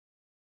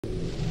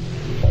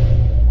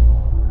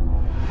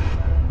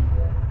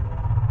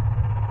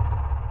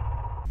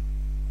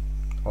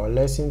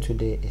lesson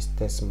today is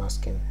text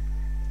masking.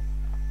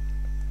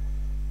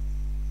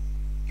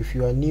 If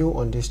you are new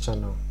on this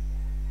channel,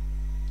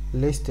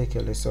 let's take a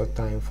little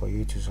time for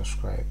you to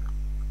subscribe.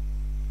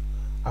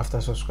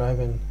 After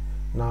subscribing,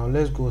 now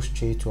let's go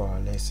straight to our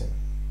lesson.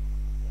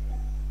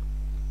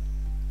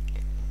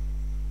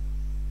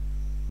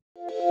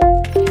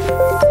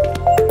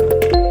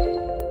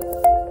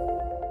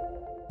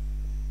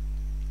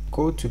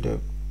 Go to the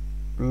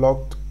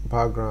locked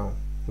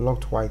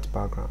white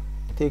background.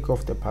 Take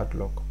off the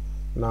padlock.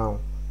 Now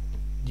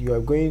you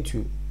are going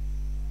to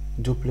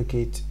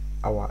duplicate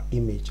our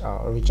image,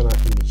 our original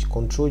image.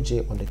 Ctrl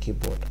J on the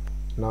keyboard.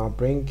 Now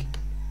bring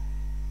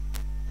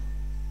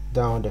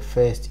down the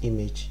first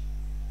image.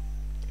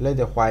 Let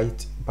the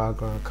white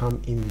background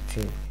come in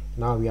between.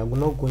 Now we are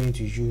not going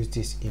to use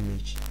this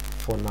image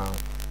for now.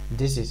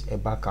 This is a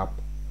backup.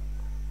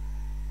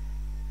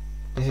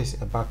 This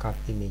is a backup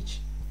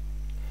image.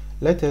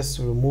 Let us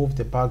remove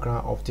the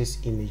background of this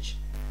image.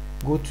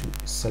 Go to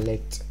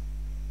select.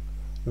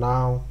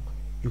 Now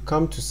you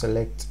come to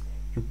select.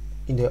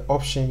 In the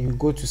option you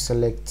go to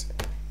select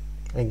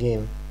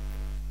again.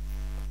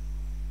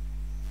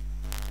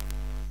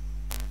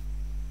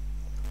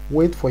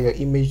 Wait for your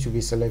image to be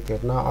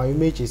selected. Now our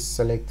image is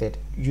selected.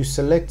 You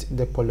select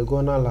the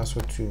polygonal lasso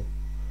tool.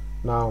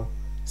 Now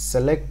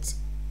select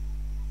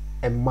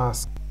a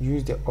mask.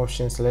 Use the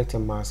option select a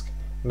mask.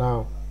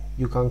 Now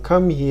you can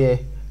come here,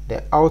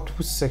 the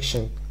output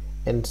section,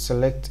 and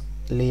select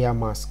layer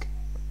mask.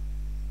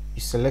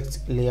 You select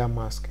layer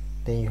mask,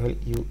 then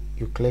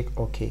you click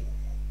OK.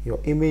 Your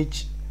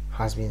image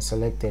has been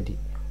selected,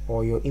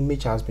 or your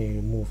image has been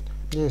removed.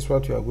 This is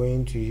what we are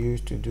going to use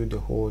to do the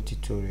whole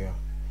tutorial.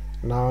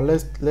 Now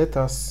let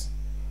us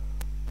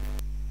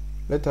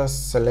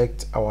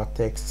select our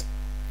text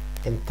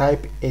and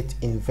type it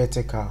in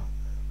vertical.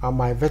 And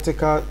my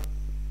vertical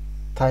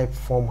type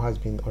form has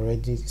been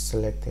already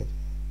selected.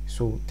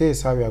 So this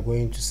is how we are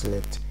going to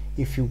select.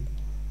 If you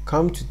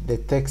come to the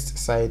text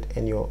side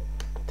and your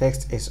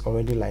text is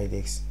already like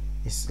this,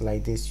 it's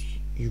like this,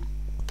 you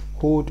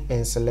hold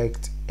and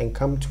select and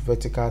come to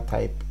vertical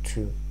type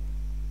 2.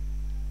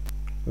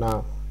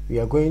 Now we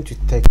are going to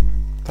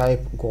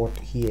type God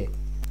here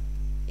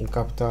in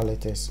capital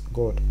letters,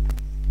 God.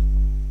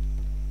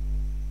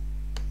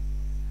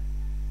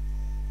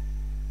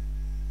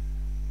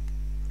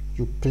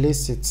 You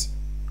place it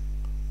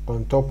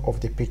on top of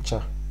the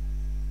picture.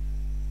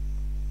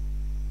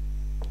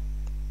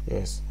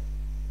 Yes,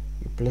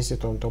 you place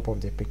it on top of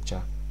the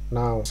picture.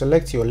 Now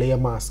select your layer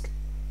mask.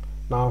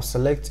 Now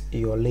select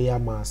your layer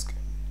mask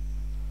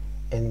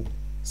and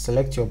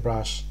select your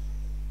brush.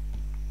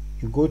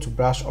 You go to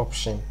brush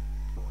option.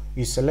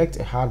 You select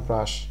a hard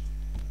brush.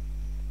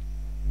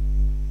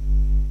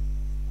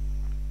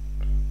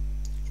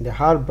 In the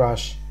hard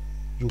brush,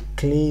 you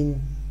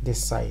clean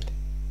this side.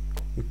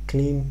 You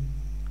clean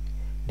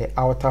the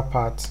outer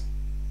part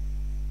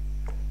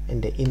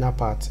and the inner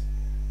part.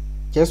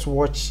 Just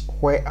watch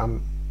where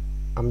I'm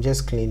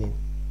just cleaning.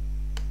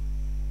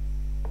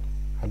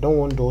 I don't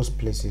want those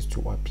places to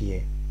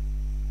appear.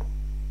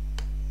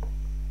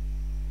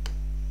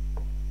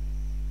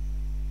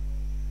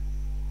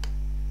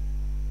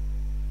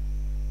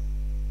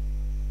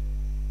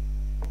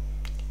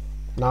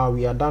 Now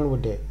we are done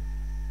with the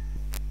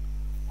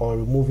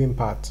removing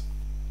part.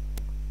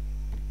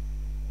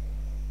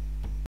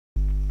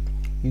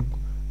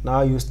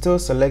 Now you still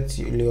select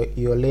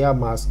your layer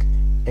mask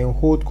and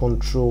hold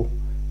Ctrl.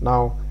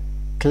 Now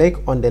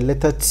click on the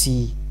letter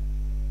T.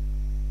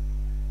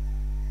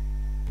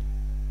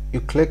 You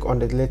click on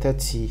the letter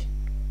T.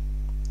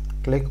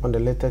 Click on the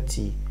letter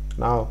T.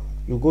 Now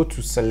you go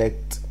to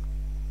select,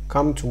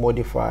 come to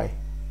modify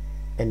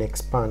and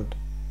expand.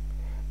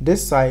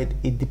 This side,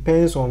 it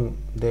depends on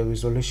the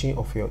resolution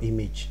of your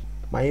image.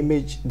 My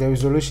image, the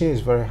resolution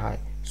is very high,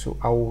 so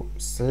I will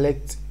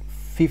select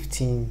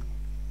 15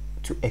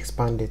 to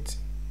expand it.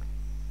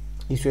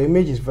 If your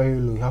image is very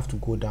low, you have to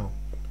go down.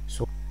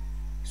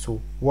 So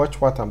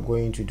watch what I'm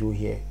going to do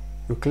here.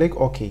 You click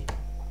OK.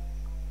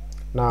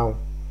 Now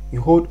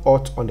you hold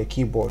Alt on the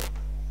keyboard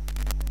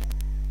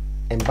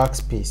and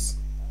backspace.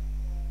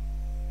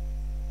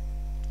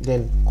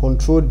 Then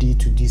Ctrl D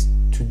to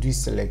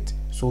deselect.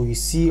 So you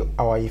see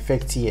our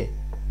effect here.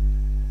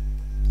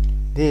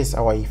 This is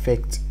our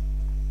effect.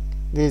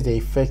 This is the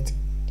effect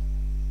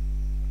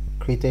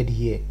created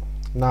here.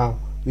 Now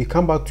we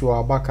come back to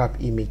our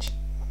backup image.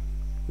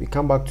 We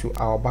come back to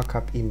our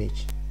backup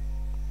image.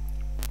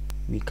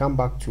 We come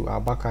back to our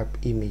backup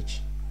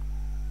image.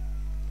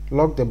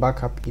 Lock the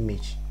backup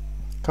image.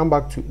 Come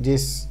back to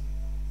this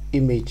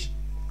image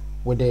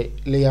with the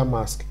layer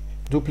mask.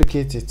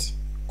 Duplicate it.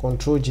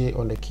 Ctrl J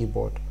on the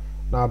keyboard.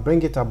 Now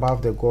bring it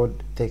above the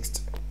God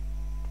text.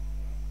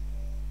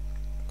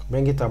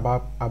 Bring it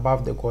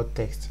above the God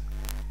text.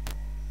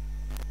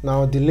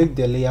 Now delete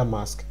the layer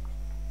mask.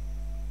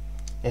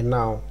 And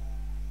now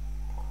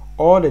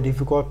all the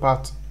difficult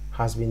part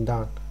has been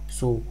done.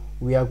 So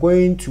we are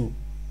going to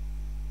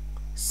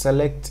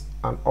select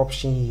an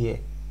option here.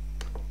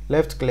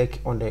 Left click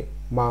on the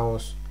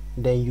mouse,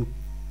 then you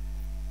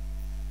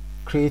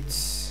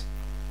create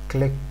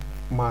click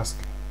mask.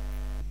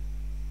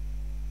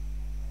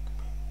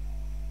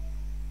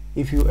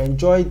 If you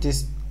enjoyed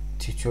this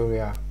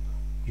tutorial,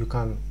 you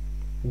can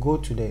go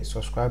to the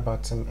subscribe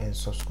button and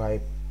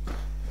subscribe